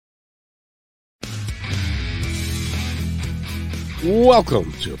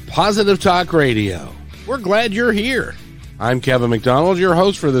Welcome to Positive Talk Radio. We're glad you're here. I'm Kevin McDonald, your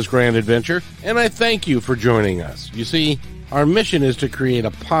host for this grand adventure, and I thank you for joining us. You see, our mission is to create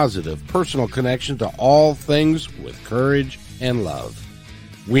a positive, personal connection to all things with courage and love.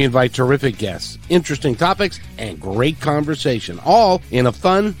 We invite terrific guests, interesting topics, and great conversation, all in a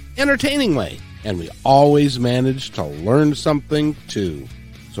fun, entertaining way. And we always manage to learn something, too.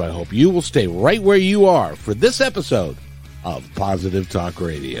 So I hope you will stay right where you are for this episode of Positive Talk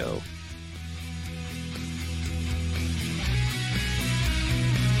Radio.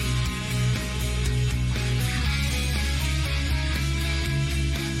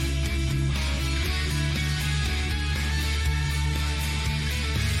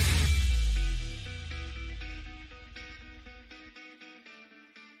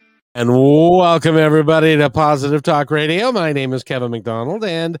 And welcome, everybody, to Positive Talk Radio. My name is Kevin McDonald,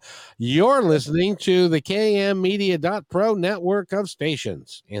 and you're listening to the KMmedia.pro network of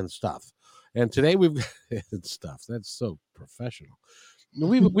stations and stuff. And today we've got stuff. That's so professional.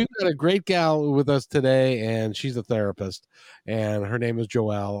 We've got a great gal with us today, and she's a therapist, and her name is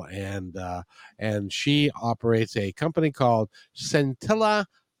Joelle, and she operates a company called Scintilla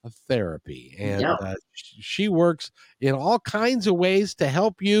Therapy, and she works in all kinds of ways to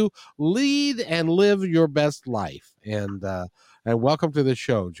help you lead and live your best life. And welcome to the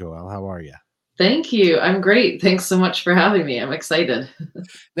show, Joelle. How are you? Thank you. I'm great. Thanks so much for having me. I'm excited.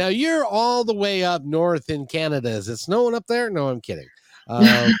 Now, you're all the way up north in Canada. Is it snowing up there? No, I'm kidding.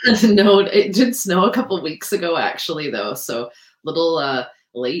 No, it did snow a couple weeks ago, actually, though. So a little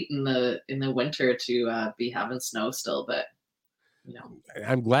late in the winter to be having snow still, but you know.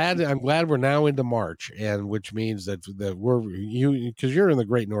 I'm glad we're now into March, and which means that we're because you're in the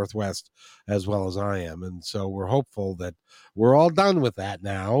great Northwest as well as I am, and so we're hopeful that we're all done with that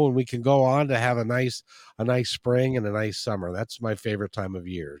now, and we can go on to have a nice spring and a nice summer. That's my favorite time of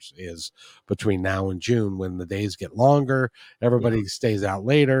years, is between now and June, when the days get longer, everybody stays out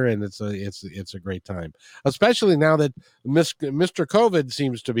later, and it's a great time, especially now that Mr. COVID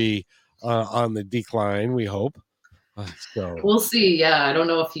seems to be on the decline. We hope. So we'll see. Yeah, I don't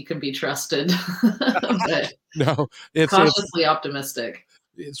know if he can be trusted, but no, it's cautiously optimistic.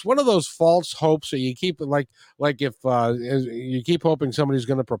 It's one of those false hopes that you keep, like if you keep hoping somebody's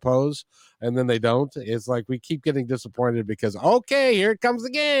going to propose and then they don't. It's like we keep getting disappointed because, okay, here it comes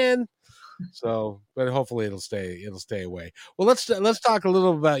again. So, but hopefully it'll stay away. Well, let's talk a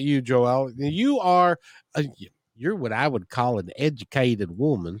little about you, Joelle. You are you're what I would call an educated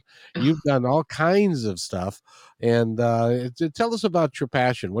woman. You've done all kinds of stuff. And tell us about your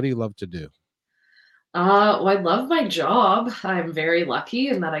passion. What do you love to do? Well, I love my job. I'm very lucky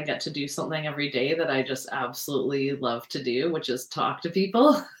in that I get to do something every day that I just absolutely love to do, which is talk to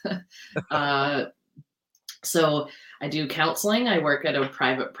people. So I do counseling. I work at a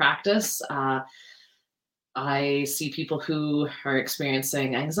private practice. I see people who are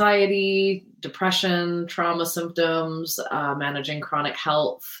experiencing anxiety, depression, trauma symptoms, managing chronic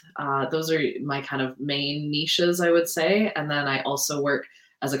health. Those are my kind of main niches, I would say. And then I also work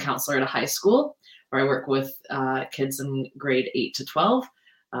as a counselor at a high school where I work with kids in grade 8 to 12.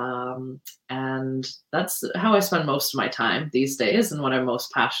 And that's how I spend most of my time these days and what I'm most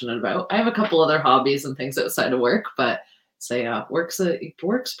passionate about. I have a couple other hobbies and things outside of work, but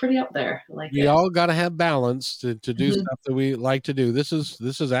works pretty up there. We all got to have balance to do stuff that we like to do. This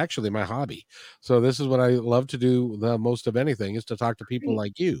is actually my hobby. So this is what I love to do the most of anything, is to talk to people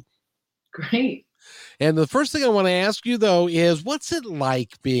like you. Great. And the first thing I want to ask you, though, is what's it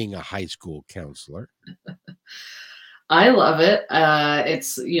like being a high school counselor? I love it.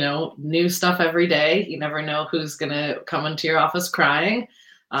 It's, new stuff every day. You never know who's going to come into your office crying.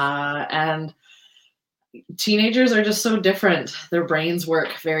 And teenagers are just so different. Their brains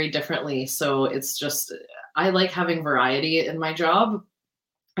work very differently. So it's just, I like having variety in my job.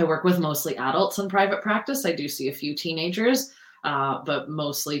 I work with mostly adults in private practice. I do see a few teenagers, but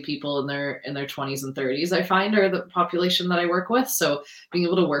mostly people in their 20s and 30s, I find, are the population that I work with. So being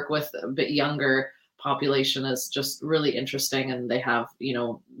able to work with a bit younger population is just really interesting, and they have,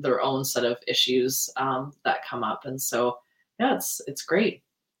 their own set of issues that come up. And so, yeah, it's great.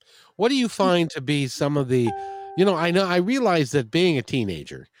 What do you find to be some of the, I realize that being a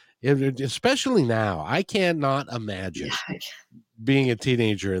teenager, especially now, I cannot imagine being a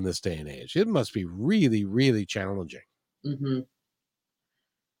teenager in this day and age. It must be really, really challenging. Mm-hmm.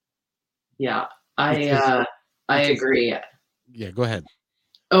 Yeah, I agree. Yeah, go ahead.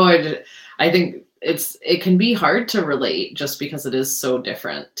 Oh, I think it can be hard to relate just because it is so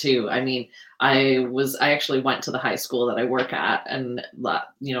different too. I mean, I actually went to the high school that I work at, and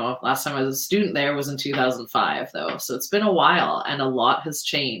last time I was a student there was in 2005 though. So it's been a while, and a lot has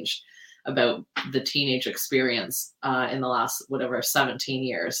changed about the teenage experience in the last, whatever, 17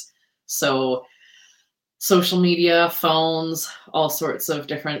 years. So social media, phones, all sorts of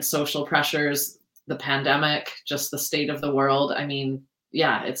different social pressures, the pandemic, just the state of the world. I mean,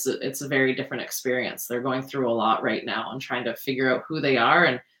 yeah, it's a very different experience. They're going through a lot right now and trying to figure out who they are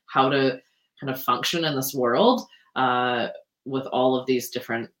and how to kind of function in this world with all of these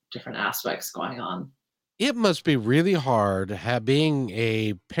different aspects going on. It must be really hard being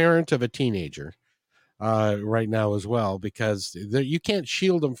a parent of a teenager right now as well, because you can't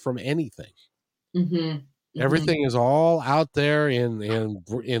shield them from anything. Hmm. Hmm. Everything is all out there in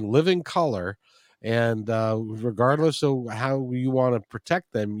living color, and regardless of how you want to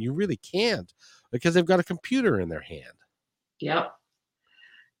protect them, you really can't, because they've got a computer in their hand. Yep.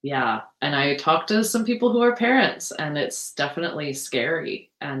 Yeah. And I talked to some people who are parents, and it's definitely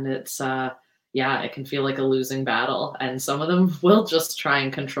scary. And yeah, it can feel like a losing battle. And some of them will just try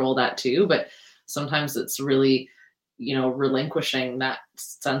and control that too. But sometimes it's really, relinquishing that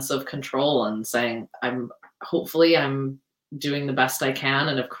sense of control and saying, hopefully I'm doing the best I can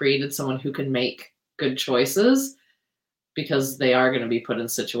and have created someone who can make good choices, because they are going to be put in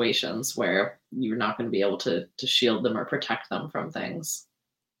situations where you're not going to be able to shield them or protect them from things.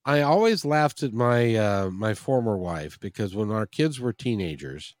 I always laughed at my former wife, because when our kids were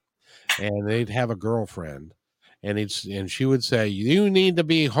teenagers and they'd have a girlfriend, and she would say, "You need to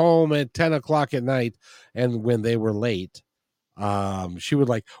be home at 10 o'clock at night," and when they were late, she would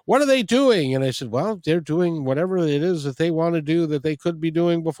like, "What are they doing?" And I said, "Well, they're doing whatever it is that they want to do that they could be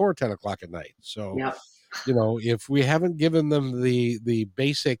doing before 10 o'clock at night." So, Yep. if we haven't given them the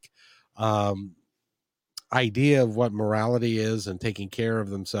basic um, idea of what morality is and taking care of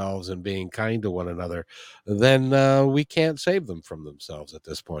themselves and being kind to one another, then we can't save them from themselves at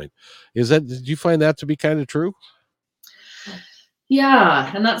this point. Did you find that to be kind of true?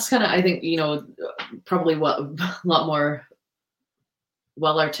 Yeah, and that's kind of, I think, probably what a lot more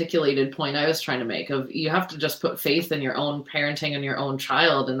well articulated point I was trying to make, of you have to just put faith in your own parenting and your own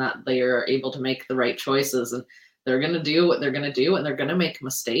child, and that they are able to make the right choices, and they're going to do what they're going to do, and they're going to make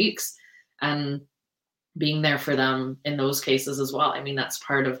mistakes, and being there for them in those cases as well. I mean, that's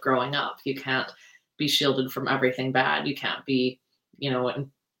part of growing up. You can't be shielded from everything bad. You can't be,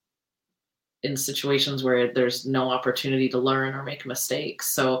 in situations where there's no opportunity to learn or make mistakes.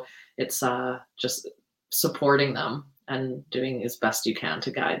 So it's just supporting them and doing as best you can to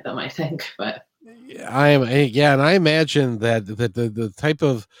guide them, I think. But Yeah, and I imagine that the type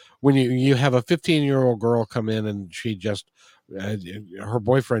of, when you have a 15-year-old girl come in and she just uh, her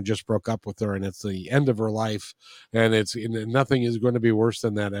boyfriend just broke up with her, and it's the end of her life, and nothing is going to be worse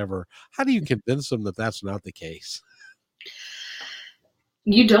than that ever. How do you convince them that that's not the case?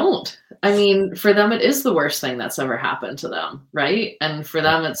 you don't. I mean, for them, it is the worst thing that's ever happened to them, right? And for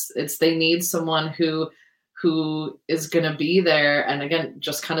them, it's they need someone who is going to be there and, again,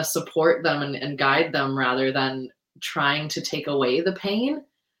 just kind of support them and guide them, rather than trying to take away the pain,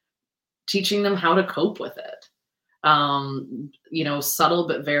 teaching them how to cope with it. Subtle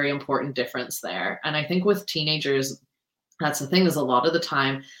but very important difference there. And I think with teenagers, that's the thing, is a lot of the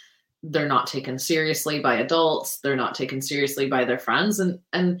time they're not taken seriously by adults, they're not taken seriously by their friends,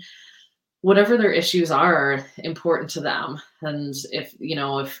 and whatever their issues are important to them. And if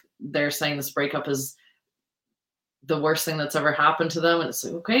they're saying this breakup is the worst thing that's ever happened to them, and it's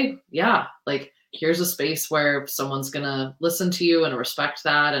like, okay, yeah, like, here's a space where someone's gonna listen to you and respect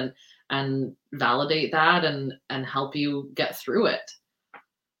that, and validate that, and help you get through it.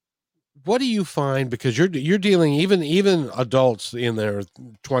 What do you find, because you're dealing even adults in their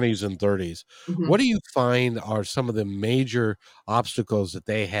 20s and 30s? What Mhm. do you find are some of the major obstacles that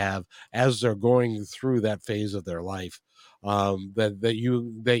they have as they're going through that phase of their life,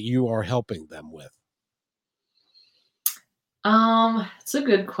 that you are helping them with? It's a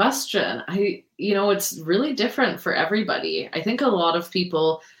good question. It's really different for everybody. I think a lot of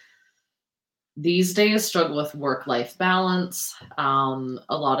people these days struggle with work-life balance. A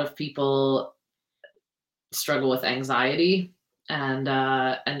lot of people struggle with anxiety, and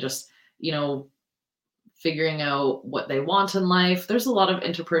just, you know, figuring out what they want in life. There's a lot of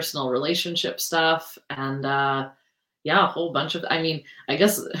interpersonal relationship stuff, and yeah, a whole bunch of, I mean, I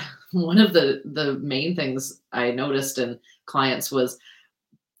guess one of the main things I noticed in clients was,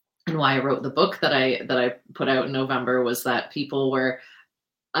 and why I wrote the book that I put out in November, was that people were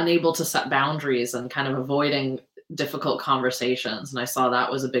unable to set boundaries and kind of avoiding difficult conversations. And I saw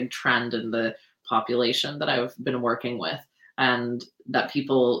that was a big trend in the population that I've been working with, and that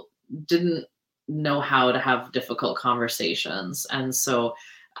people didn't know how to have difficult conversations. And so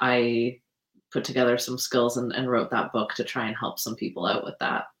I put together some skills and wrote that book to try and help some people out with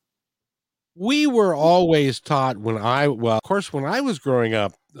that. We were always taught of course, when I was growing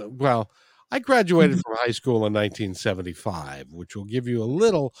up, I graduated Mhm. from high school in 1975, which will give you a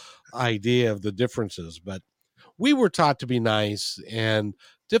little idea of the differences. But we were taught to be nice, and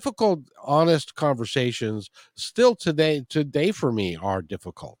difficult, honest conversations still today for me are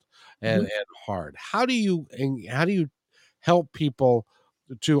difficult Mhm. and hard. How do you help people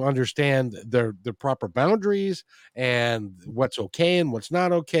to understand their proper boundaries and what's okay and what's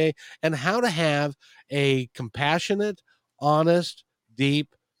not okay, and how to have a compassionate, honest,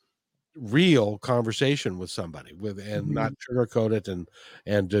 deep, real conversation with somebody and not Mhm. sugarcoat it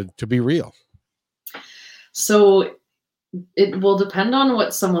and to be real. So it will depend on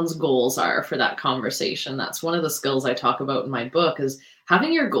what someone's goals are for that conversation. That's one of the skills I talk about in my book, is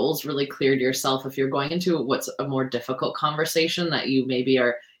having your goals really clear to yourself. If you're going into what's a more difficult conversation that you maybe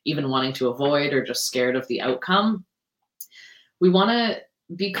are even wanting to avoid or just scared of the outcome, we want to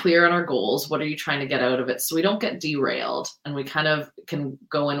be clear on our goals. What are you trying to get out of it? So we don't get derailed, and we kind of can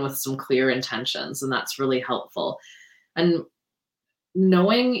go in with some clear intentions, and that's really helpful. And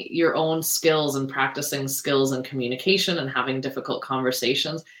knowing your own skills and practicing skills and communication and having difficult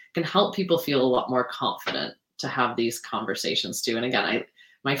conversations can help people feel a lot more confident to have these conversations too. And again,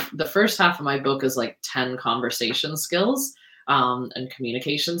 the first half of my book is like 10 conversation skills and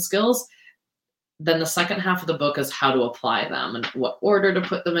communication skills. Then the second half of the book is how to apply them and what order to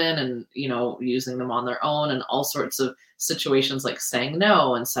put them in, and using them on their own, and all sorts of situations like saying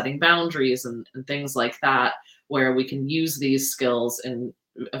no and setting boundaries and things like that, where we can use these skills in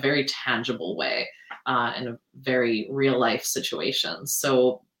a very tangible way in a very real life situations.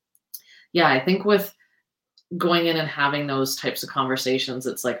 So yeah, I think with going in and having those types of conversations,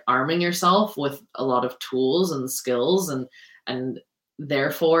 it's like arming yourself with a lot of tools and skills, and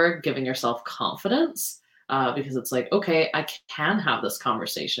therefore giving yourself confidence, because it's like, okay, I can have this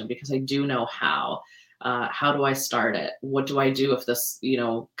conversation because I do know how. How do I start it? What do I do if this,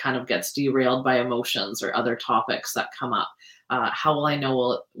 kind of gets derailed by emotions or other topics that come up? How will I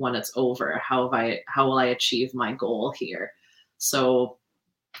know when it's over? How will I achieve my goal here? So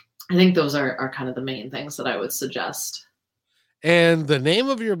I think those are kind of the main things that I would suggest. And the name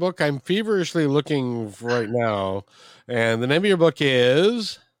of your book, I'm feverishly looking for right now. And the name of your book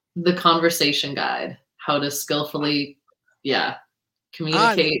is The Conversation Guide: How to Skillfully, yeah, I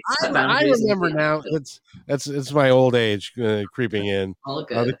Communicate, Set I Boundaries, and remember Be now. Understood. It's my old age creeping in. All The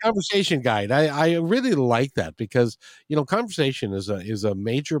good. conversation guide. I really like that because conversation is a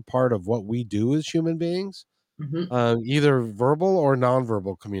major part of what we do as human beings. Mhm, Either verbal or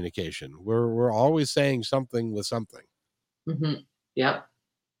nonverbal communication. We're always saying something with something. mhm. Yep.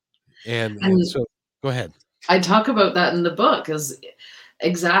 And And so go ahead. I talk about that in the book, is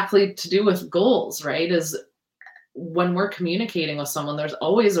exactly to do with goals, right? Is when we're communicating with someone, there's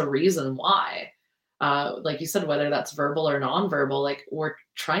always a reason why. Like you said, whether that's verbal or nonverbal, like we're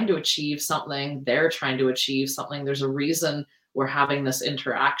trying to achieve something, they're trying to achieve something. There's a reason we're having this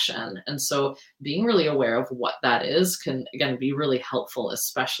interaction. And so being really aware of what that is can, again, be really helpful,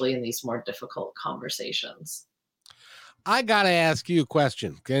 especially in these more difficult conversations. I gotta ask you a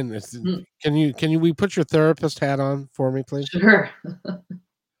question. Mm, Can you we put your therapist hat on for me, please? sure.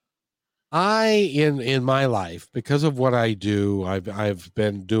 In my life, because of what I do, I've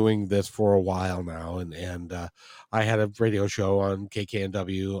been doing this for a while now, and I had a radio show on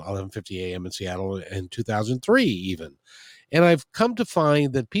KKNW 1150 AM in Seattle in 2003 even. And I've come to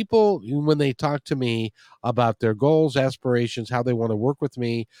find that people, when they talk to me about their goals, aspirations, how they want to work with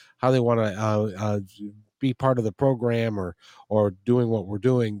me, how they want to be part of the program or doing what we're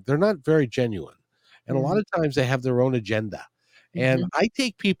doing, they're not very genuine. And a lot Mhm, of times they have their own agenda. And mhm, I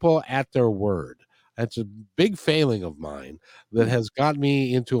take people at their word. That's a big failing of mine that mm, has got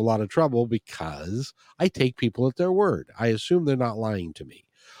me into a lot of trouble because I take people at their word. I assume they're not lying to me.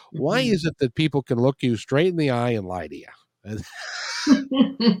 Why mhm. is it that people can look you straight in the eye and lie to you?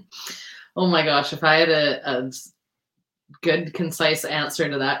 Oh my gosh, if I had a good, concise answer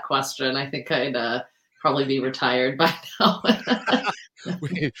to that question, I think I'd probably be retired by now.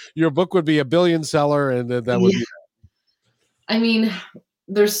 Your book would be a billion seller, and that would Yeah, be I mean,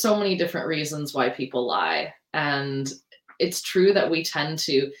 there's so many different reasons why people lie. And it's true that we tend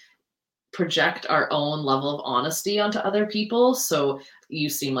to project our own level of honesty onto other people. So you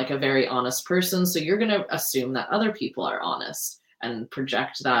seem like a very honest person. So you're going to assume that other people are honest and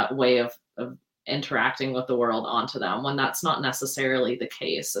project that way of interacting with the world onto them when that's not necessarily the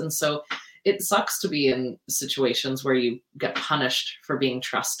case. And so it sucks to be in situations where you get punished for being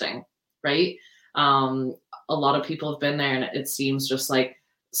trusting, right? Um, a lot of people have been there, and it seems just like,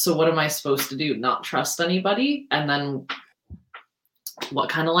 so what am I supposed to do? Not trust anybody? And then what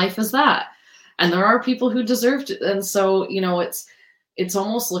kind of life is that? And there are people who deserve to, and so, it's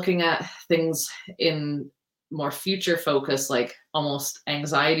almost looking at things in more future focus, like almost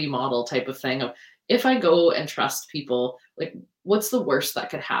anxiety model type of thing of, if I go and trust people, like, what's the worst that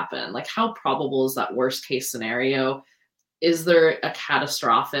could happen? Like, how probable is that worst case scenario? Is there a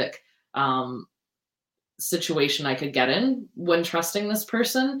catastrophic um, situation I could get in when trusting this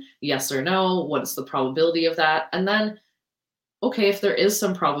person? Yes or no? What is the probability of that? And then, okay, if there is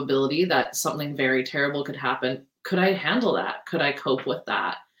some probability that something very terrible could happen, could I handle that? Could I cope with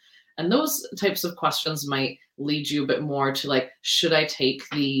that? And those types of questions might lead you a bit more to, like, should I take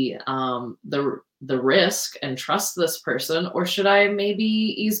the risk and trust this person, or should I maybe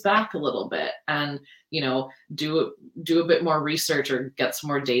ease back a little bit and, do a bit more research or get some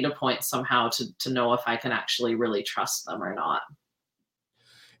more data points somehow to know if I can actually really trust them or not.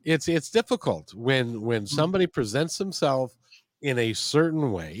 It's difficult when Mm. somebody presents themselves in a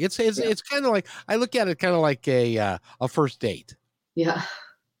certain way. Yeah. It's kind of like, I look at it kind of like a first date. Yeah.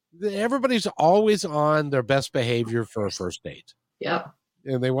 Everybody's always on their best behavior for a first date. Yeah.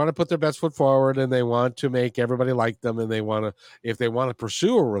 And they want to put their best foot forward, and they want to make everybody like them, and they want to, if they want to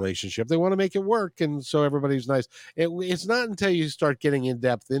pursue a relationship, they want to make it work, and so everybody's nice. It's not until you start getting in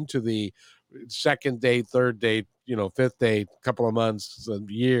depth into the second date, third date, fifth date, couple of months, a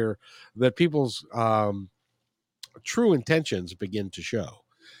year, that people's true intentions begin to show.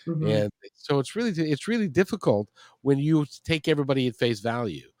 Hmm. And so it's really difficult when you take everybody at face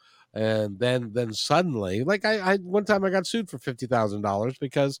value. And then suddenly, like, I one time I got sued for $50,000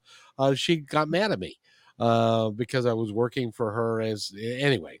 because she got mad at me because I was working for her as,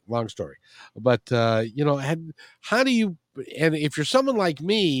 anyway, long story. But how do you, and if you're someone like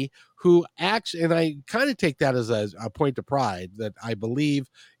me who acts, and I kind of take that as a point of pride, that I believe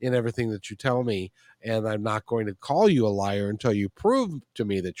in everything that you tell me, and I'm not going to call you a liar until you prove to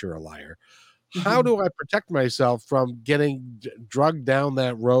me that you're a liar. How Hmm. do I protect myself from getting drugged down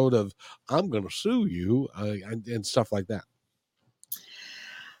that road of, I'm going to sue you, and stuff like that?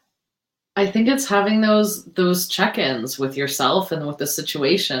 I think it's having those check-ins with yourself and with the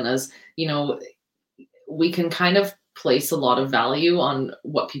situation, as we can kind of place a lot of value on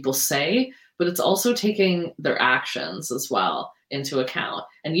what people say, but it's also taking their actions as well into account.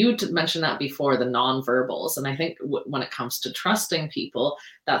 And you mentioned that before, the nonverbals. And I think when it comes to trusting people,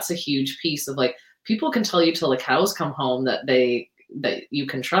 that's a huge piece of, like, people can tell you till the cows come home that you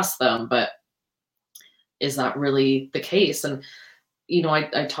can trust them, but is that really the case? And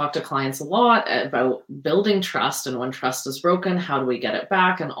I talk to clients a lot about building trust, and when trust is broken, how do we get it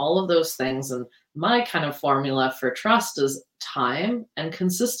back, and all of those things. And my kind of formula for trust is time and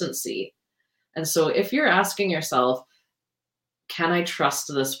consistency. And so if you're asking yourself, can I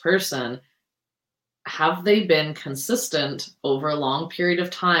trust this person? Have they been consistent over a long period of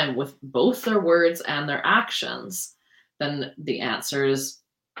time with both their words and their actions? Then the answer is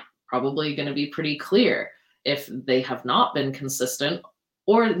probably going to be pretty clear. If they have not been consistent,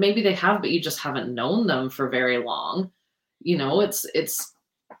 or maybe they have, but you just haven't known them for very long,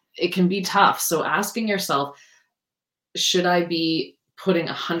 it can be tough. So asking yourself, should I be putting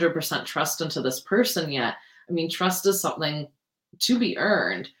 100% trust into this person yet? I mean, trust is something to be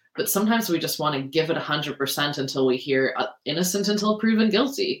earned, but sometimes we just want to give it 100% until we hear innocent until proven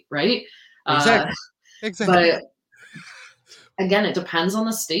guilty, right? Uh, Exactly. Exactly. but again, it depends on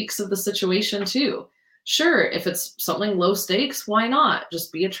the stakes of the situation too. Sure, if it's something low stakes, why not?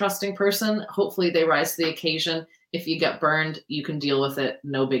 Just be a trusting person. Hopefully, they rise to the occasion. If you get burned, you can deal with it.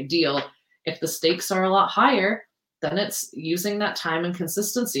 No big deal. If the stakes are a lot higher, then it's using that time and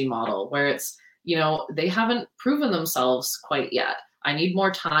consistency model where it's, they haven't proven themselves quite yet. I need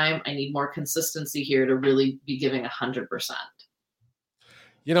more time. I need more consistency here to really be giving 100%.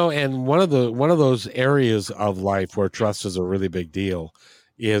 And one of those areas of life where trust is a really big deal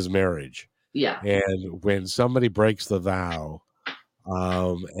is marriage. Yeah. And when somebody breaks the vow,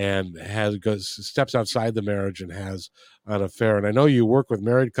 and steps outside the marriage and has an affair. And I know you work with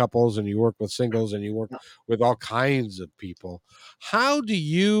married couples, and you work with singles, and you work with all kinds of people. How do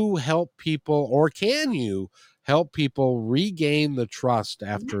you help people, or can you help people regain the trust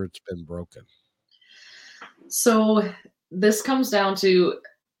after it's been broken? So this comes down to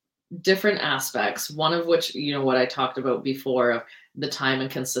different aspects, one of which, what I talked about before of the time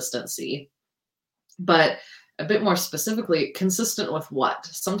and consistency. But a bit more specifically, consistent with what?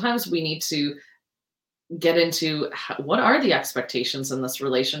 Sometimes we need to get into what are the expectations in this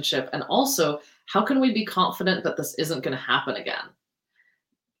relationship, and also how can we be confident that this isn't going to happen again.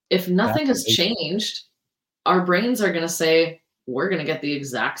 If nothing That's a has big one. changed, our brains are going to say, we're going to get the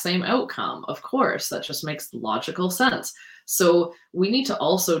exact same outcome. Of course, that just makes logical sense. So we need to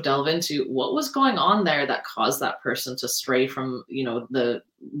also delve into what was going on there that caused that person to stray from, the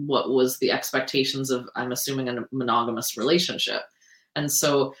what was the expectations of, I'm assuming, a monogamous relationship. And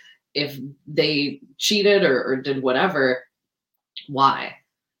so if they cheated or did whatever, why?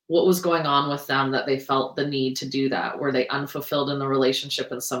 What was going on with them that they felt the need to do that? Were they unfulfilled in the relationship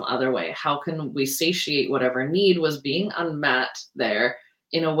in some other way? How can we satiate whatever need was being unmet there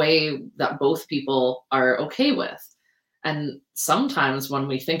in a way that both people are okay with? And sometimes when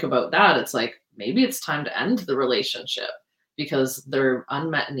we think about that, it's like maybe it's time to end the relationship because there are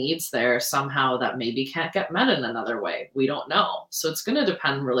unmet needs there somehow that maybe can't get met in another way. We don't know. So it's going to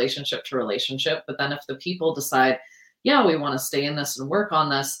depend relationship to relationship. But then if the people decide, yeah, we want to stay in this and work on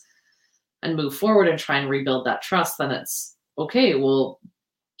this and move forward and try and rebuild that trust, then it's okay. Well,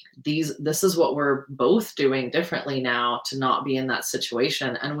 this is what we're both doing differently now to not be in that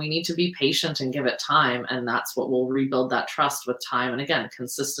situation. And we need to be patient and give it time. And that's what will rebuild that trust with time. And again,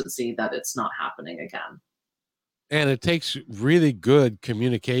 consistency that it's not happening again. And it takes really good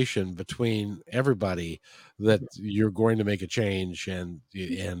communication between everybody that you're going to make a change and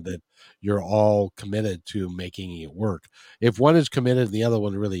that you're all committed to making it work. If one is committed and the other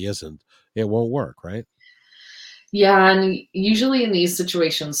one really isn't, it won't work, right? Yeah. And usually in these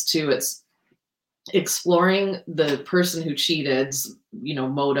situations too, it's exploring the person who cheated's,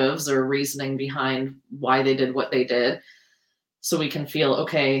 motives or reasoning behind why they did what they did, so we can feel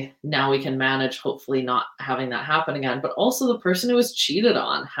okay, now we can manage hopefully not having that happen again. But also the person who was cheated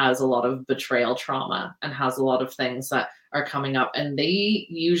on has a lot of betrayal trauma and has a lot of things that are coming up, and they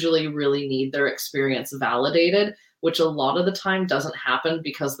usually really need their experience validated, which a lot of the time doesn't happen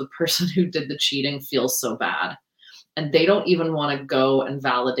because the person who did the cheating feels so bad and they don't even want to go and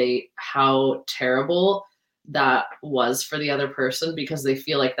validate how terrible that was for the other person because they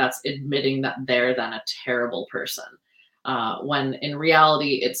feel like that's admitting that they're then a terrible person. When in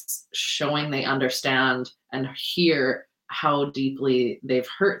reality, it's showing they understand and hear how deeply they've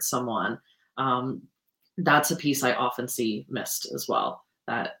hurt someone. That's a piece I often see missed as well.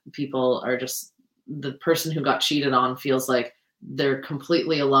 That people are just, the person who got cheated on feels like they're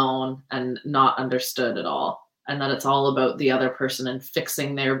completely alone and not understood at all. And that it's all about the other person and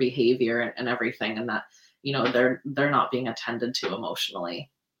fixing their behavior and everything. And that, they're not being attended to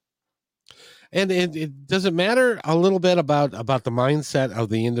emotionally. And it does it matter a little bit about the mindset of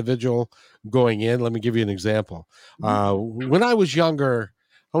the individual going in. Let me give you an example. Mhm. When I was younger,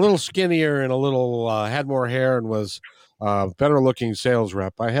 a little skinnier and a little had more hair and was better looking sales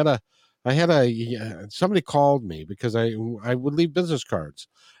rep, somebody called me because I would leave business cards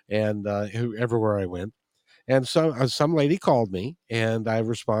and everywhere I went. And so some lady called me and I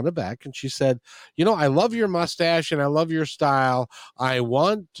responded back and she said, I love your mustache and I love your style. I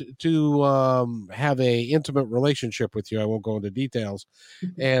want to have a intimate relationship with you. I won't go into details.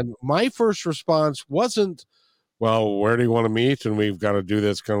 And my first response wasn't, well, where do you want to meet? And we've got to do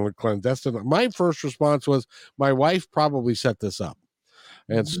this kind of clandestine. My first response was, my wife probably set this up.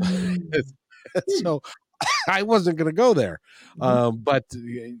 And so, Mhm. so I wasn't going to go there. Mhm. But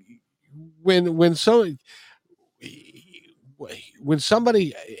when when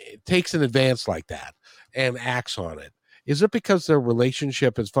somebody takes an advance like that and acts on it, is it because their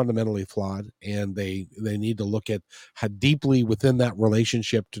relationship is fundamentally flawed and they need to look at how deeply within that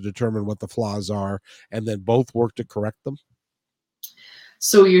relationship to determine what the flaws are and then both work to correct them?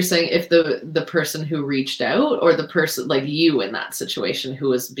 So you're saying if the person who reached out or the person like you in that situation who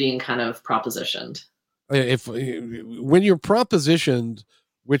was being kind of propositioned? If when you're propositioned,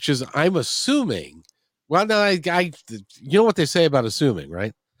 which is I'm assuming, well, no, I you know what they say about assuming,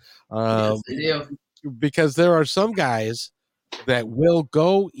 right? Yes, Um, I do. because there are some guys that will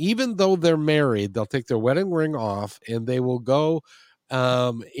go, even though they're married, they'll take their wedding ring off and they will go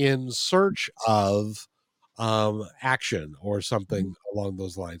in search of action or Mhm. something along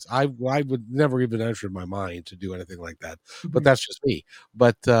those lines. I would never even enter in my mind to do anything like that, but Mhm. that's just me.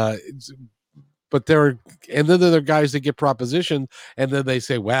 But but there are, and then there are guys that get propositioned and then they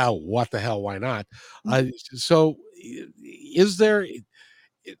say, "Wow, what the hell? Why not?" So, is there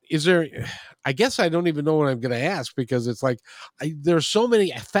is there I guess I don't even know what I'm going to ask because it's like there's so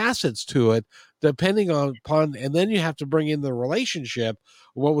many facets to it depending on upon, and then you have to bring in the relationship,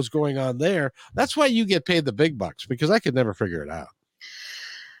 what was going on there. That's why you get paid the big bucks because I could never figure it out.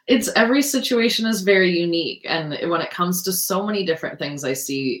 It's every situation is very unique, and when it comes to so many different things I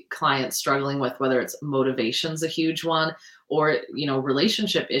see clients struggling with, whether it's motivation's a huge one, or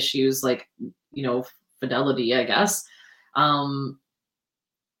relationship issues like fidelity, I guess. um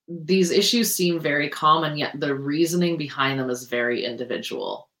these issues seem very common, yet the reasoning behind them is very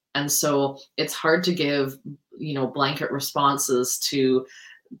individual, and so it's hard to give blanket responses to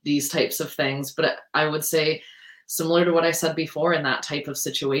these types of things. But I would say, similar to what I said before, in that type of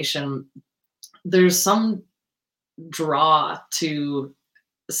situation, there's some draw to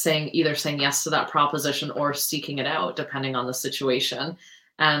either saying yes to that proposition or seeking it out, depending on the situation.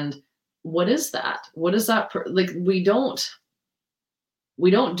 And what is that? What is that? Like, we don't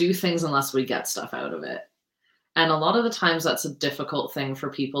do things unless we get stuff out of it. And a lot of the times that's a difficult thing for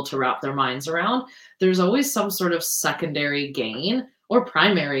people to wrap their minds around. There's always some sort of secondary gain or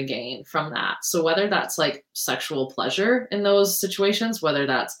primary gain from that. So whether that's like sexual pleasure in those situations, whether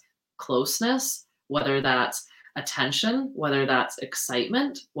that's closeness, whether that's attention, whether that's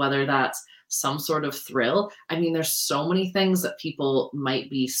excitement, whether that's some sort of thrill. I mean, there's so many things that people might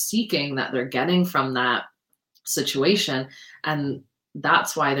be seeking that they're getting from that situation. And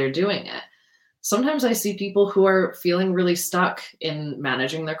that's why they're doing it. Sometimes I see people who are feeling really stuck in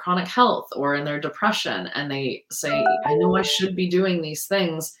managing their chronic health or in their depression, and they say, I know I should be doing these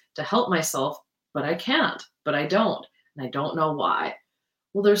things to help myself, but I can't, but I don't, and I don't know why.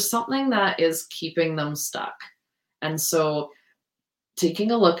 Well, there's something that is keeping them stuck. And so taking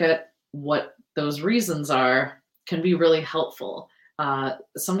a look at what those reasons are can be really helpful.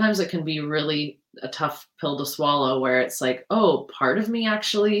 Sometimes it can be really a tough pill to swallow, where it's like, oh, part of me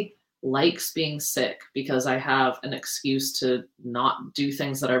actually likes being sick because I have an excuse to not do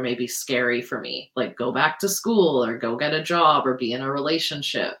things that are maybe scary for me, like go back to school or go get a job or be in a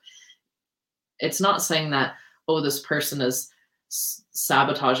relationship. It's not saying that, oh, this person is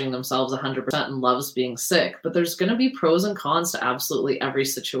sabotaging themselves 100% and loves being sick, but there's going to be pros and cons to absolutely every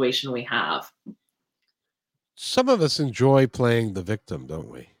situation we have. Some of us enjoy playing the victim,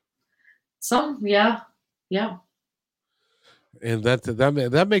 don't we? Some, yeah, yeah. And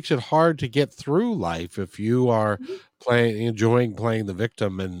that makes it hard to get through life if you are enjoying playing the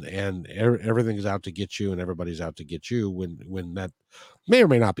victim, and everything's out to get you and everybody's out to get you, when that may or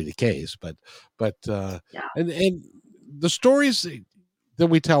may not be the case. But Yeah. and the stories that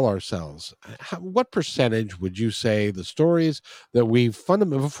we tell ourselves, what percentage would you say the stories that we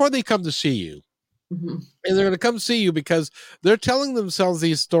fundamentally, before they come to see you, Mhm. and they're going to come see you because they're telling themselves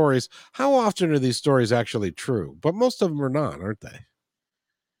these stories, how often are these stories actually true? But most of them are not, aren't they?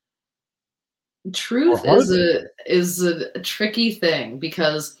 Truth Or are is they? a tricky thing,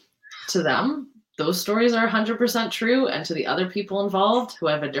 because to them, those stories are 100% true, and to the other people involved who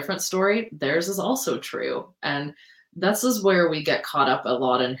have a different story, theirs is also true. And this is where we get caught up a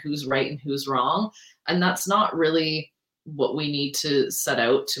lot in who's right and who's wrong, and that's not really what we need to set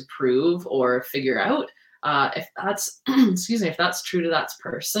out to prove or figure out. If that's excuse me, if that's true to that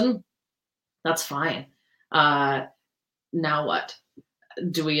person, that's fine. Uh, Now what?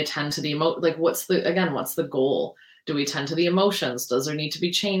 Do we attend to the like, what's the goal? Do we tend to the emotions? Does there need to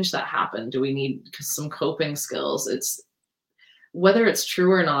be change that happen? Do we need some coping skills? It's whether it's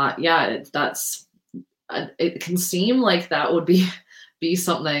true or not. Yeah, that's it can seem like that would be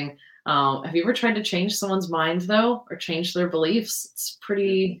something. Have you ever tried to change someone's mind though, or change their beliefs? It's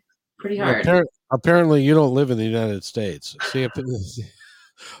pretty hard. Apparently, you don't live in the United States. See if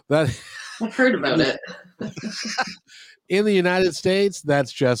that I've heard in about the, it. in the United States,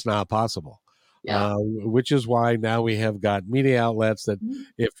 that's just not possible. Yeah. Which is why now we have got media outlets that, Mhm.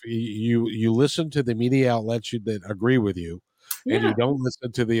 if you listen to the media outlets that agree with you, and you Yeah. don't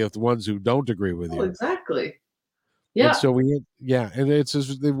listen to the ones who don't agree with Oh, you, exactly. and Yeah. so and it's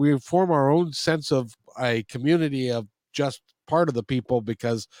just that we form our own sense of a community of just part of the people,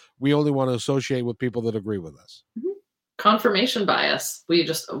 because we only want to associate with people that agree with us. Mhm. Confirmation bias.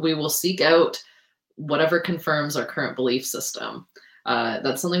 We will seek out whatever confirms our current belief system.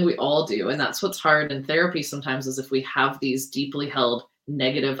 That's something we all do, and that's what's hard in therapy sometimes, is if we have these deeply held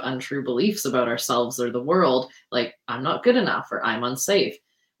negative, untrue beliefs about ourselves or the world, like I'm not good enough or I'm unsafe.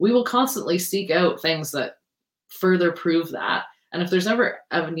 We will constantly seek out things that further prove that. And if there's ever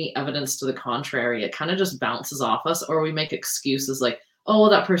any evidence to the contrary, it kind of just bounces off us, or we make excuses like, oh,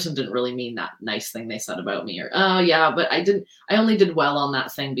 well, that person didn't really mean that nice thing they said about me, or oh yeah, but I only did well on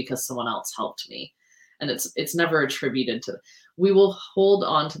that thing because someone else helped me. And it's never attributed to. We will hold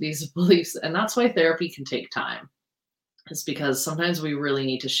on to these beliefs, and that's why therapy can take time. It's because sometimes we really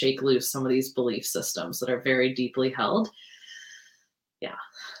need to shake loose some of these belief systems that are very deeply held. Yeah.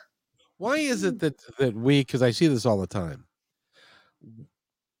 Why is it that we, because I see this all the time,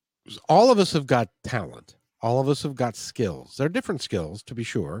 all of us have got talent. All of us have got skills. They're different skills, to be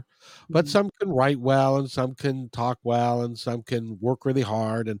sure, but Mhm. some can write well, and some can talk well, and some can work really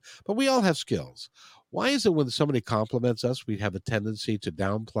hard. But we all have skills. Why is it when somebody compliments us, we have a tendency to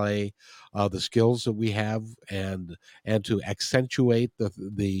downplay the skills that we have, and to accentuate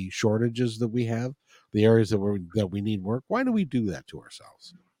the shortages that we have, the areas that we need work? Why do we do that to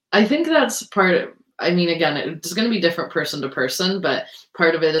ourselves? I think that's part of, I mean, again, it's going to be different person to person, but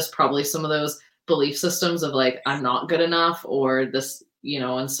part of it is probably some of those belief systems of like, I'm not good enough, or this,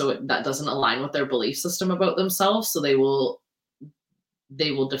 and so that doesn't align with their belief system about themselves. So they will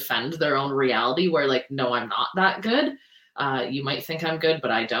defend their own reality where like, no, I'm not that good. You might think I'm good,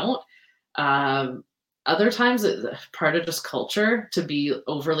 but I don't. Um, Other times, part of just culture to be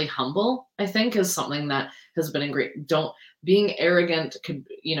overly humble, I think, is something that has been in great. Don't being arrogant could,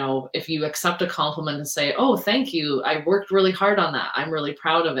 if you accept a compliment and say, "Oh, thank you, I worked really hard on that. I'm really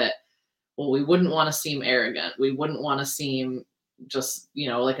proud of it." Well, we wouldn't want to seem arrogant. We wouldn't want to seem just,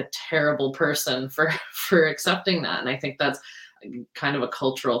 like a terrible person for for accepting that. And I think that's kind of a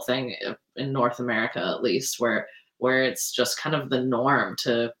cultural thing in North America, at least, where it's just kind of the norm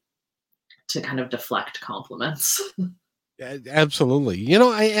to kind of deflect compliments. Absolutely.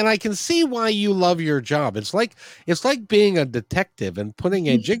 I can see why you love your job. It's like being a detective and putting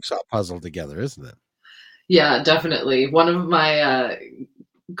a jigsaw puzzle together, isn't it? Yeah, definitely. One of my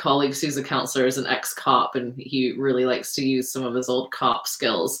colleagues who's a counselor is an ex-cop, and he really likes to use some of his old cop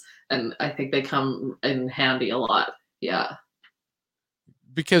skills, and I think they come in handy a lot. Yeah.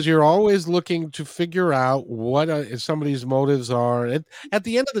 Because you're always looking to figure out what somebody's motives are. At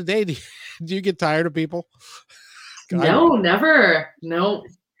the end of the day, do you get tired of people? I No, do. never. No.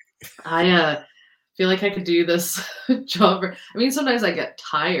 I feel like I could do this job. I mean, sometimes I get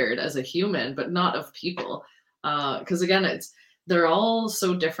tired as a human, but not of people. Because again, they're all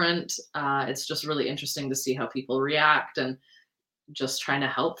so different. It's just really interesting to see how people react and just trying to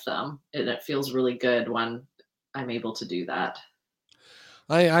help them. And it feels really good when I'm able to do that.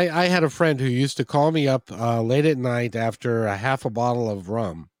 I had a friend who used to call me up late at night after a half a bottle of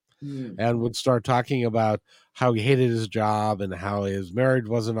rum Mm. and would start talking about how he hated his job and how his marriage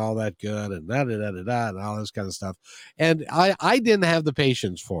wasn't all that good and da da da da da and all this kind of stuff. And I didn't have the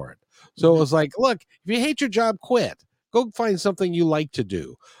patience for it. So it Mhm. was like, look, if you hate your job, quit. Go find something you like to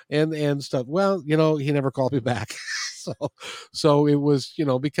do and stuff. Well, he never called me back. so so it was,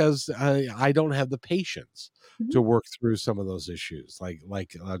 because I don't have the patience Mhm. to work through some of those issues like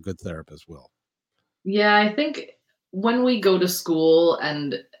a good therapist will. Yeah, I think when we go to school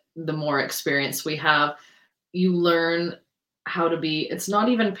and the more experience we have, you learn how to be, it's not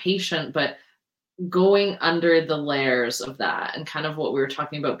even patient, but going under the layers of that. And kind of what we were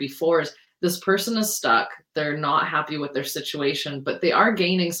talking about before is this person is stuck. They're not happy with their situation, but they are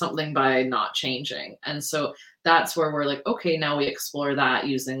gaining something by not changing. And so that's where we're like, okay, now we explore that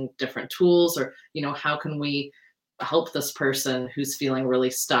using different tools, or, how can we help this person who's feeling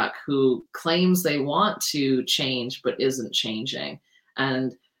really stuck, who claims they want to change but isn't changing.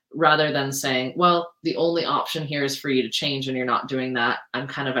 And rather than saying, well, the only option here is for you to change and you're not doing that, I'm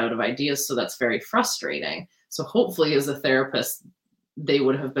kind of out of ideas. So that's very frustrating. So hopefully, as a therapist, they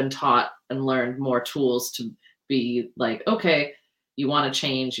would have been taught and learned more tools to be like, okay, you want to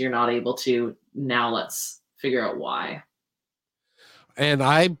change, you're not able to. Now let's figure out why. And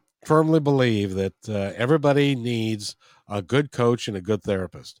I firmly believe that everybody needs a good coach and a good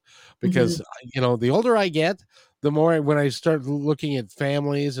therapist because, Mhm. the older I get, the more when I start looking at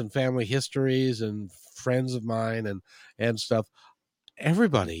families and family histories and friends of mine and stuff,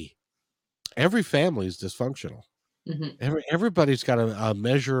 everybody, every family is dysfunctional. Mhm. Everybody's got a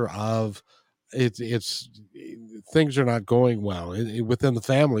measure of it's things are not going well within the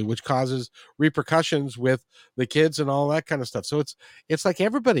family, which causes repercussions with the kids and all that kind of stuff. So it's like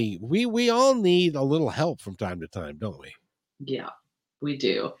everybody, we all need a little help from time to time, don't we? Yeah, we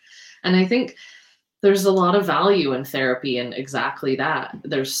do. And I think there's a lot of value in therapy and exactly that.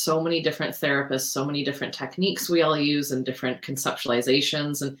 There's so many different therapists, so many different techniques we all use, and different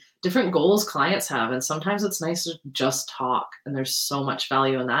conceptualizations and different goals clients have. And sometimes it's nice to just talk, and there's so much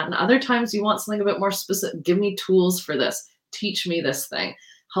value in that. And other times you want something a bit more specific. Give me tools for this, teach me this thing,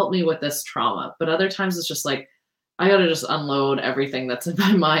 help me with this trauma. But other times it's just like, I got to just unload everything that's in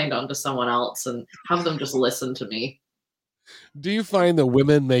my mind onto someone else and have them just listen to me. Do you find that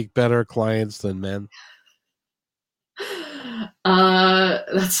women make better clients than men?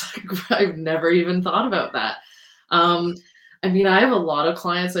 That's I've never even thought about that. Um, I mean, I have a lot of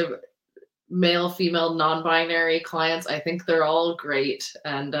clients. I've male, female, non-binary clients. I think they're all great,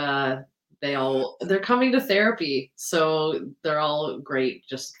 and they're coming to therapy, so they're all great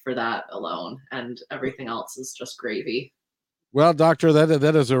just for that alone, and everything else is just gravy. Well, doctor,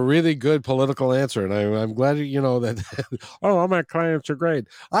 that is a really good political answer, and I'm glad you know that. Oh, all my clients are great.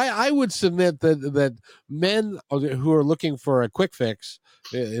 I would submit that men who are looking for a quick fix,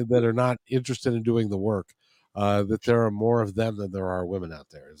 that are not interested in doing the work, that there are more of them than there are women out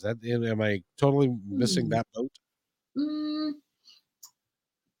there. Is that? Am I totally missing Hmm. that boat? Mm,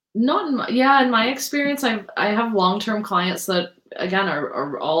 not in my, yeah, in my experience, I have long-term clients that again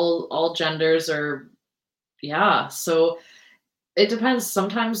are all genders, or yeah. So it depends.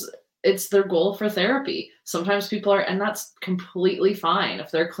 Sometimes it's their goal for therapy. Sometimes people are, and that's completely fine. If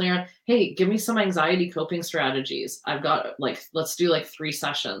they're clear on, hey, give me some anxiety coping strategies. I've got like, let's do like 3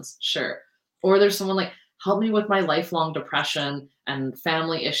 sessions. Sure. Or there's someone like, help me with my lifelong depression and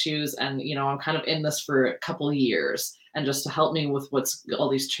family issues. And, I'm kind of in this for a couple of years, and just to help me with what's all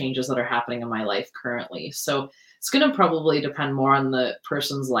these changes that are happening in my life currently. So it's going to probably depend more on the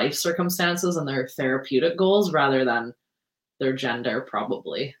person's life circumstances and their therapeutic goals rather than their gender,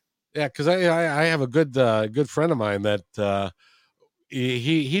 probably. Yeah, because I have a good friend of mine that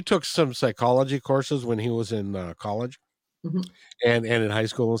he took some psychology courses when he was in college, Mhm. and in high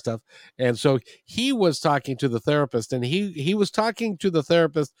school and stuff. And so he was talking to the therapist, and he was talking to the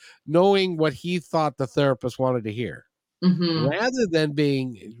therapist knowing what he thought the therapist wanted to hear, Mhm. rather than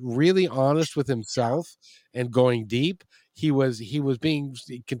being really honest with himself and going deep. He was being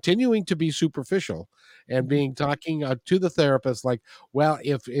continuing to be superficial and Mhm. being talking to the therapist like, well,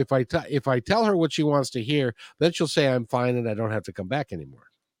 if I tell her what she wants to hear, then she'll say I'm fine and I don't have to come back anymore.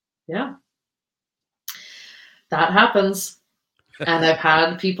 Yeah, that happens. And I've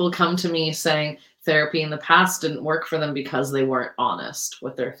had people come to me saying therapy in the past didn't work for them because they weren't honest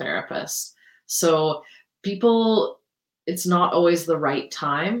with their therapist. So, people, it's not always the right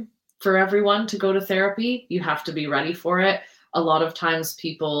time for everyone to go to therapy. You have to be ready for it. A lot of times,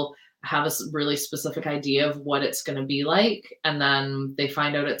 people have a really specific idea of what it's going to be like, and then they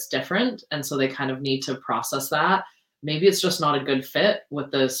find out it's different. And so they kind of need to process that. Maybe it's just not a good fit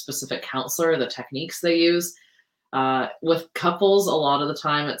with the specific counselor, the techniques they use. With couples, a lot of the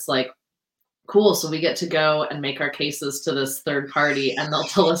time it's like, cool, so we get to go and make our cases to this third party, and they'll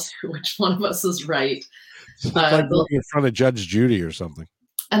tell us which one of us is right. It's like They'll, being in front of Judge Judy or something.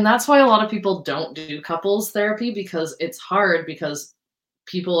 and that's why a lot of people don't do couples therapy, because it's hard, because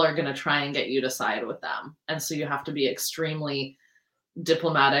people are going to try and get you to side with them. And so you have to be extremely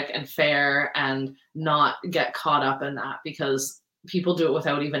diplomatic and fair and not get caught up in that, because people do it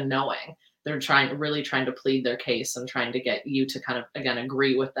without even knowing. They're really trying to plead their case and trying to get you to kind of, again,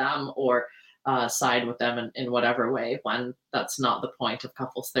 agree with them, or side with them in whatever way, when that's not the point of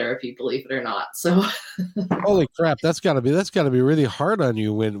couples therapy, believe it or not. So, Holy crap, that's got to be really hard on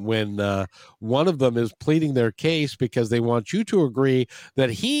you when one of them is pleading their case because they want you to agree that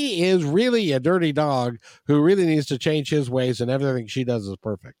he is really a dirty dog who really needs to change his ways and everything she does is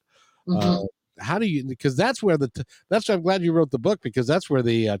perfect. Uh, mhm, how do you? Because that's why I'm glad you wrote the book, because that's where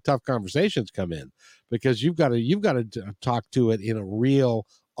the tough conversations come in, because you've got to talk to it in a real,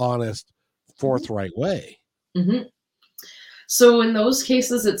 honest, mhm, forthright way. mhm. So in those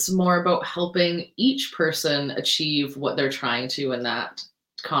cases, it's more about helping each person achieve what they're trying to in that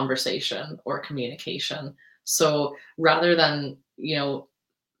conversation or communication. So rather than,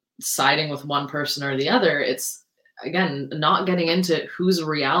 siding with one person or the other, it's again not getting into whose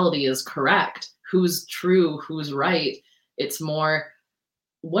reality is correct, who's true, who's right. It's more,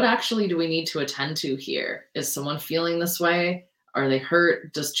 what actually do we need to attend to here? Is someone feeling this way? Are they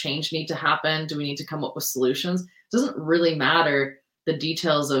hurt? Does change need to happen? Do we need to come up with solutions? It doesn't really matter the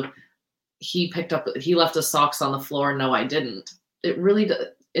details of, he left his socks on the floor. No, I didn't. It really,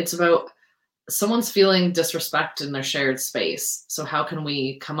 it's about someone's feeling disrespect in their shared space. So how can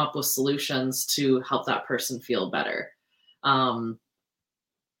we come up with solutions to help that person feel better? Um,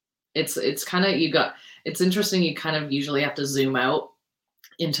 it's kind of, it's interesting. You kind of usually have to zoom out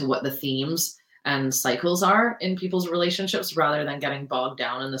into what the themes and cycles are in people's relationships, rather than getting bogged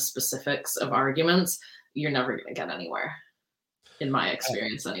down in the specifics of arguments. You're never going to get anywhere, in my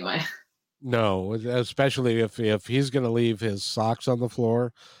experience, anyway. No, especially if he's going to leave his socks on the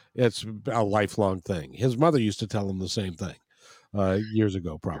floor, it's a lifelong thing. His mother used to tell him the same thing years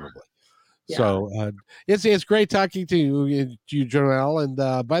ago, probably. Yeah. So it's great talking to you, Joelle. And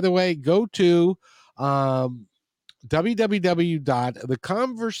by the way, go to um,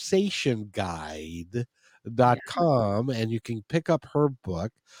 www.theconversationguide.com and you can pick up her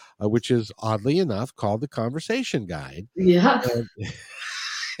book, which is oddly enough called The Conversation Guide. Yeah.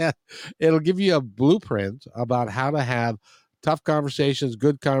 And it'll give you a blueprint about how to have tough conversations,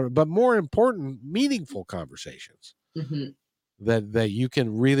 but more important, meaningful conversations Mm-hmm. that you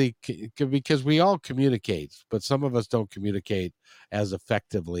can really, because we all communicate, but some of us don't communicate as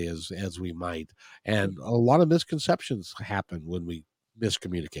effectively as we might, and a lot of misconceptions happen when we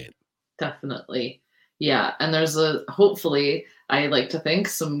miscommunicate. Definitely. Yeah. And there's hopefully, I like to think,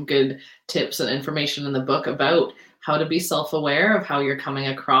 some good tips and information in the book about how to be self aware of how you're coming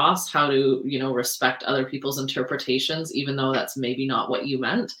across, how to, respect other people's interpretations, even though that's maybe not what you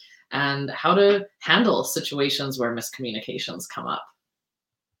meant, and how to handle situations where miscommunications come up.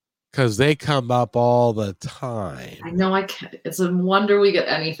 Because they come up all the time. I know I can't. It's a wonder we get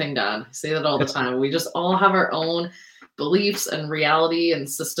anything done. I say that all the time. We just all have our own beliefs and reality and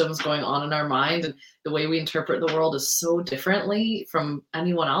systems going on in our mind, and the way we interpret the world is so differently from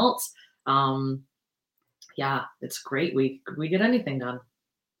anyone else. Yeah, it's great. We get anything done.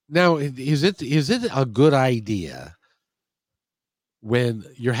 Now, is it a good idea when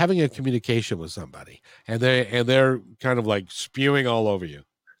you're having a communication with somebody and they're kind of like spewing all over you,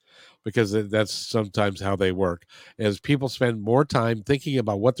 because that's sometimes how they work, as people spend more time thinking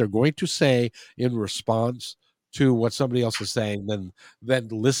about what they're going to say in response to what somebody else is saying than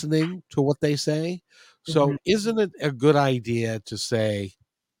listening to what they say. So Mhm. isn't it a good idea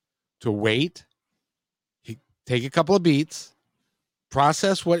to wait, take a couple of beats,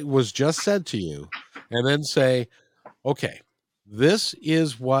 process what was just said to you, and then say, okay, this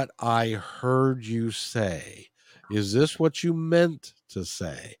is what I heard you say. Is this what you meant to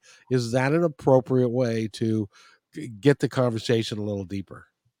say? Is that an appropriate way to get the conversation a little deeper?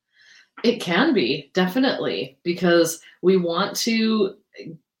 It can be, definitely, because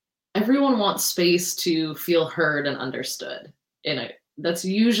everyone wants space to feel heard and understood. That's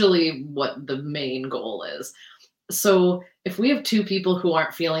usually what the main goal is. So if we have two people who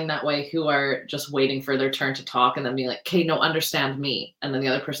aren't feeling that way, who are just waiting for their turn to talk and then being like, okay, no, understand me. And then the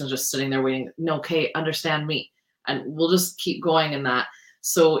other person's just sitting there waiting, no, okay, understand me. And we'll just keep going in that.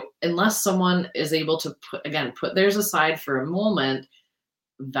 So unless someone is able to put theirs aside for a moment,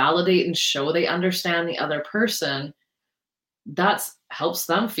 validate and show they understand the other person, that's helps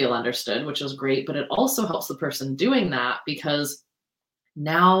them feel understood, which is great. But it also helps the person doing that, because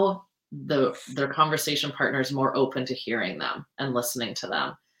now their conversation partner is more open to hearing them and listening to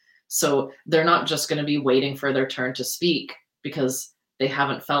them. So they're not just going to be waiting for their turn to speak because they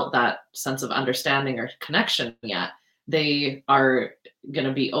haven't felt that sense of understanding or connection yet. They are going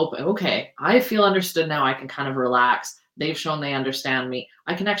to be open. Okay, I feel understood now. I can kind of relax. They've shown they understand me.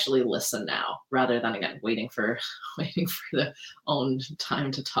 I can actually listen now, rather than again waiting for waiting for the own time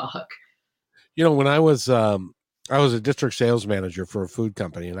to talk. When I was a district sales manager for a food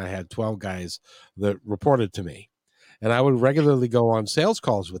company, and I had 12 guys that reported to me, and I would regularly go on sales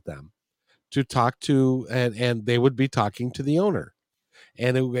calls with them to talk to, and they would be talking to the owner.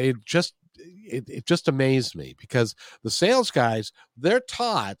 And it just amazed me, because the sales guys, they're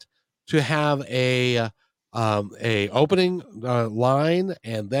taught to have a opening line,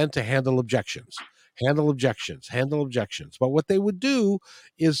 and then to handle objections, handle objections. But what they would do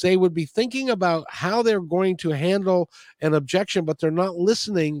is they would be thinking about how they're going to handle an objection, but they're not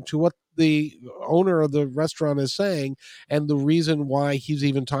listening to what the owner of the restaurant is saying and the reason why he's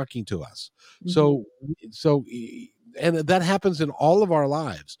even talking to us. Mhm. So and that happens in all of our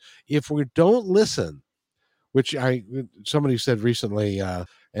lives. If we don't listen, which somebody said recently,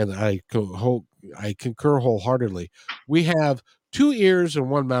 and I concur wholeheartedly, we have two ears and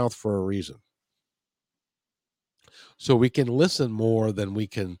one mouth for a reason. So we can listen more Mhm. than we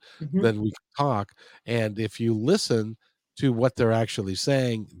can talk. And if you listen to what they're actually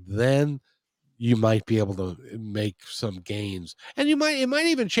saying, then you might be able to make some gains. And it might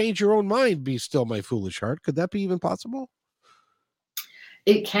even change your own mind. Be still, my foolish heart. Could that be even possible?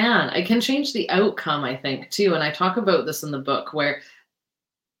 It can. It can change the outcome, I think, too. And I talk about this in the book, where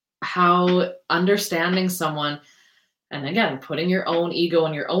how understanding someone, and again, putting your own ego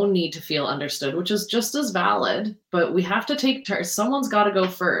and your own need to feel understood, which is just as valid, but we have to take turns. Someone's got to go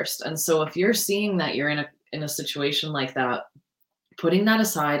first. And so if you're seeing that you're in a situation like that, putting that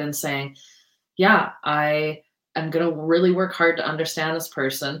aside and saying, yeah, I am going to really work hard to understand this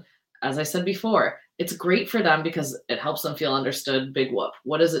person. As I said before, it's great for them because it helps them feel understood. Big whoop.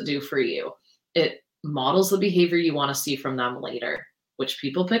 What does it do for you? It models the behavior you want to see from them later, which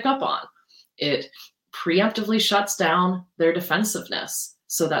people pick up on. It preemptively shuts down their defensiveness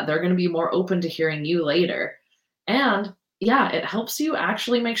so that they're going to be more open to hearing you later. And yeah, it helps you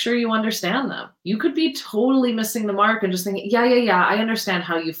actually make sure you understand them. You could be totally missing the mark and just thinking, yeah, I understand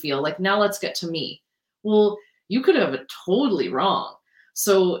how you feel. Like, now let's get to me. Well, you could have it totally wrong.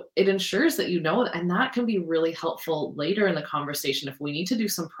 So it ensures that you know, and that can be really helpful later in the conversation if we need to do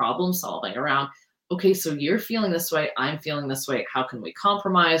some problem solving around, okay, so you're feeling this way, I'm feeling this way. How can we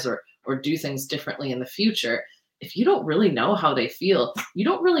compromise or do things differently in the future? If you don't really know how they feel, you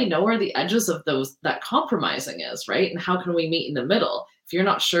don't really know where the edges of those that compromising is, right? And how can we meet in the middle if you're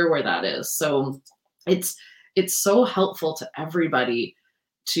not sure where that is? So it's it's so helpful to everybody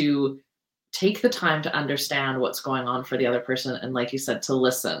to take the time to understand what's going on for the other person and, like you said, to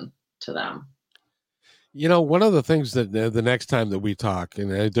listen to them. One of the things that the next time that we talk,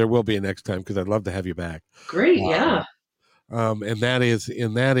 and there will be a next time because I'd love to have you back. Great, yeah. And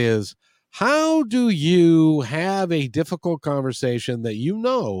that is how do you have a difficult conversation that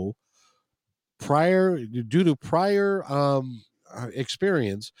due to prior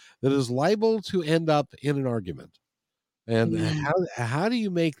experience that is liable to end up in an argument? And Mm, how do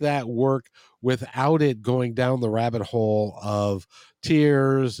you make that work without it going down the rabbit hole of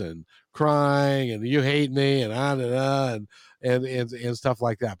tears and crying and you hate me and on and on and stuff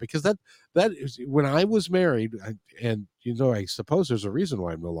like that? Because that is when I was married, and I suppose there's a reason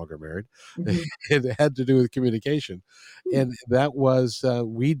why I'm no longer married. mhm, It had to do with communication, and that was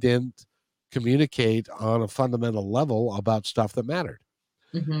we didn't communicate on a fundamental level about stuff that mattered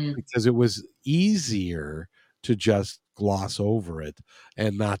mhm. because it was easier to just gloss over it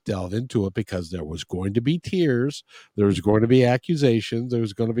and not delve into it because there was going to be tears, there was going to be accusations, there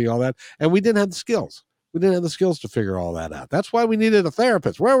was going to be all that, and we didn't have the skills. We didn't have the skills to figure all that out. That's why we needed a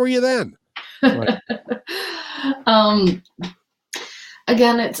therapist. Where were you then? Right. um,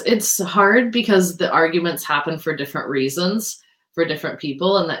 Again, it's hard because the arguments happen for different reasons for different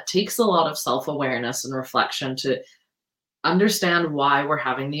people, and that takes a lot of self-awareness and reflection to understand why we're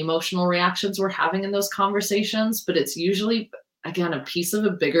having the emotional reactions we're having in those conversations. But it's usually, again, a piece of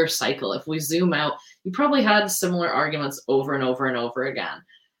a bigger cycle. If we zoom out, you probably had similar arguments over and over and over again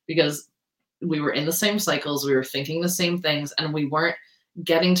because we were in the same cycles, we were thinking the same things, and we weren't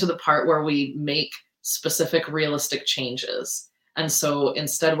getting to the part where we make specific realistic changes. And so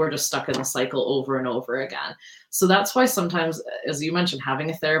instead, we're just stuck in the cycle over and over again. So that's why sometimes, as you mentioned, having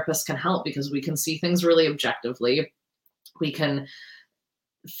a therapist can help because we can see things really objectively. We can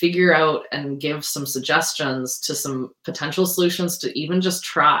figure out and give some suggestions to some potential solutions to even just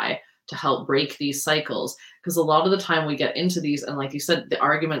try to help break these cycles. Because a lot of the time we get into these, and like you said, the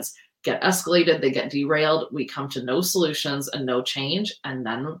arguments get escalated, they get derailed, we come to no solutions and no change, and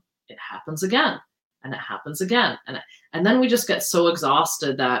then it happens again, and it happens again. And then we just get so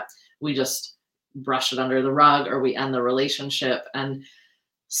exhausted that we just brush it under the rug or we end the relationship. And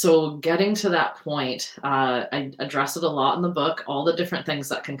so getting to that point, I address it a lot in the book, all the different things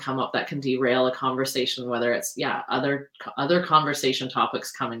that can come up that can derail a conversation, whether it's, yeah, other conversation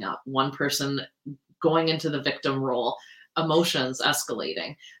topics coming up, one person going into the victim role, emotions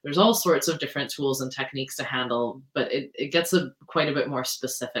escalating. There's all sorts of different tools and techniques to handle, but it gets quite a bit more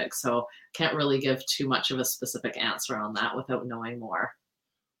specific. So can't really give too much of a specific answer on that without knowing more.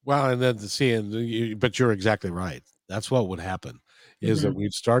 Well, and then but you're exactly right. That's what would happen is that Mhm,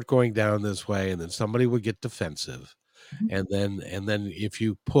 we'd start going down this way, and then somebody would get defensive, mhm, and then if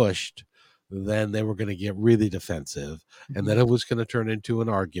you pushed, then they were going to get really defensive, and mhm, then it was going to turn into an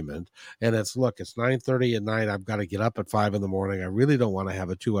argument. And it's 9:30 at night. I've got to get up at 5 in the morning. I really don't want to have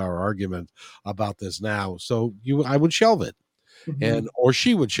a 2 hour argument about this now. So I would shelve it, mhm, and or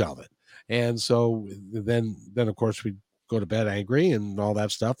she would shelve it, and so then of course we'd go to bed angry and all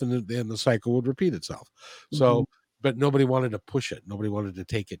that stuff, and then the cycle would repeat itself. mhm, So but nobody wanted to push it, nobody wanted to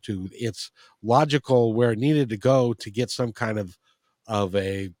take it to its logical where it needed to go to get some kind of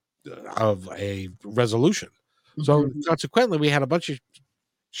a of a resolution. So mhm. consequently we had a bunch of,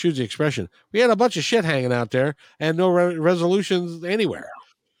 excuse the expression, we had a bunch of shit hanging out there and no resolutions anywhere.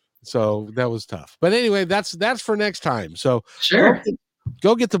 So that was tough. But anyway, that's for next time. So go Sure.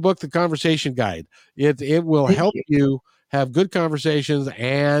 go get the book, The Conversation Guide. It will Thank help you. you have good conversations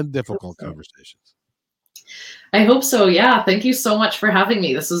and Hope difficult so. conversations. I hope so. Yeah. Thank you so much for having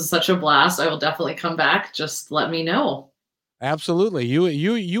me. This was such a blast. I will definitely come back. Just let me know. Absolutely.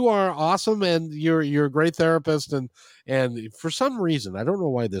 You are awesome, and you're a great therapist, and for some reason, I don't know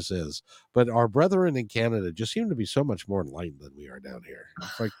why this is, but our brethren in Canada just seem to be so much more enlightened than we are down here.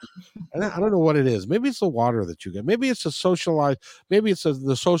 It's like I don't know what it is. Maybe it's the water that you get. Maybe it's the socialize. Maybe it's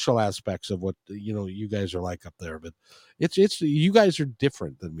the social aspects of what you guys are like up there. But it's you guys are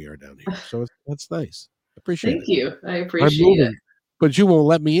different than we are down here. So that's nice. Appreciate Thank it. you. I I'm appreciate it. moving, but you won't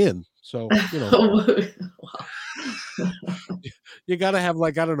let me in. So, Wow. you got to have,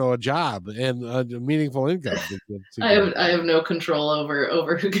 like, I don't know, a job and a meaningful income. I have no control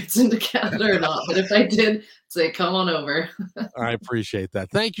over who gets into Canada or not. But if I did, say, come on over. I appreciate that.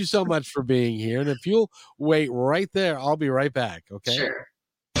 Thank you so much for being here. And if you'll wait right there, I'll be right back. Okay. Sure.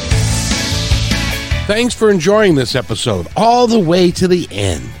 Thanks for enjoying this episode all the way to the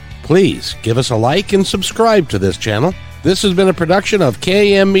end. Please give us a like and subscribe to this channel. This has been a production of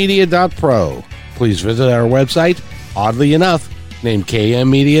kmmedia.pro. Please visit our website, oddly enough, named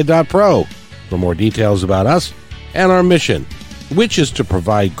kmmedia.pro, for more details about us and our mission, which is to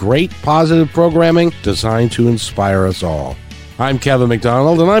provide great positive programming designed to inspire us all. I'm Kevin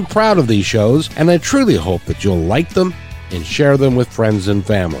McDonald, and I'm proud of these shows, and I truly hope that you'll like them and share them with friends and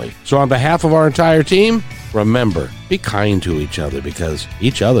family. So on behalf of our entire team, remember, be kind to each other because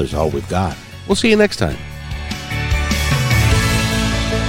each other's all we've got. We'll see you next time.